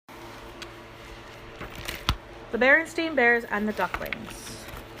The Berenstein Bears and the Ducklings.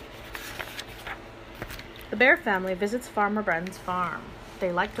 The bear family visits Farmer Ben's farm.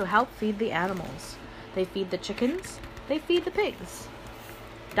 They like to help feed the animals. They feed the chickens. They feed the pigs.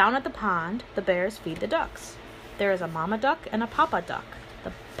 Down at the pond, the bears feed the ducks. There is a mama duck and a papa duck.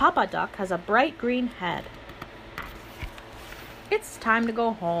 The papa duck has a bright green head. It's time to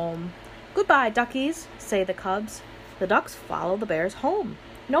go home. Goodbye, duckies, say the cubs. The ducks follow the bears home.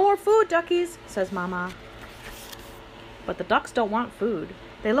 No more food, duckies, says Mama. But the ducks don't want food.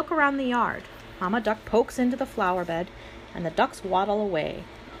 They look around the yard. Mama duck pokes into the flower bed, and the ducks waddle away.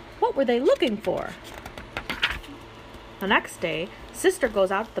 What were they looking for? The next day, Sister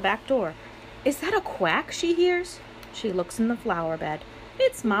goes out the back door. Is that a quack she hears? She looks in the flower bed.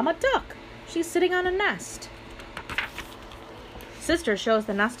 It's Mama Duck. She's sitting on a nest. Sister shows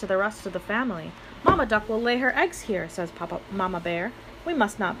the nest to the rest of the family. Mama Duck will lay her eggs here, says Mama Bear. We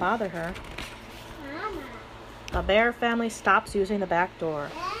must not bother her. Mama. The bear family stops using the back door.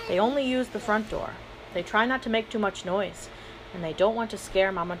 They only use the front door. They try not to make too much noise, and they don't want to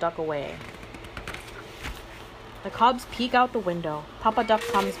scare Mama Duck away. The cubs peek out the window. Papa Duck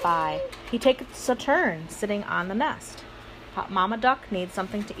comes by. He takes a turn sitting on the nest. Mama Duck needs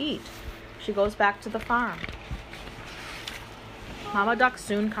something to eat. She goes back to the farm. Mama Duck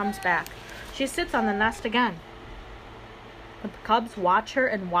soon comes back. She sits on the nest again. The cubs watch her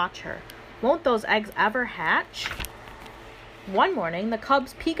and watch her. Won't those eggs ever hatch? One morning, the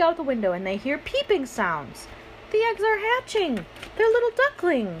cubs peek out the window and they hear peeping sounds. The eggs are hatching. They're little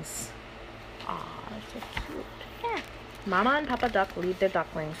ducklings. Aw, that's so cute. Yeah. Mama and Papa Duck lead their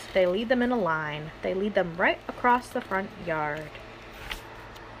ducklings. They lead them in a line. They lead them right across the front yard.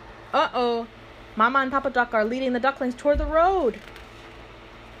 Uh-oh. Mama and Papa Duck are leading the ducklings toward the road.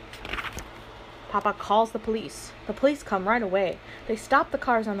 Papa calls the police. The police come right away. They stop the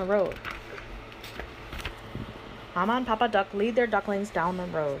cars on the road. Mama and Papa Duck lead their ducklings down the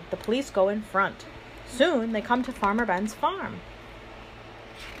road. The police go in front. Soon, they come to Farmer Ben's farm.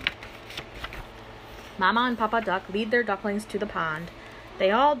 Mama and Papa Duck lead their ducklings to the pond.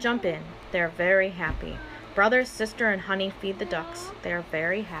 They all jump in. They're very happy. Brother, sister, and Honey feed the ducks. They're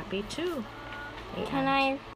very happy too. Can I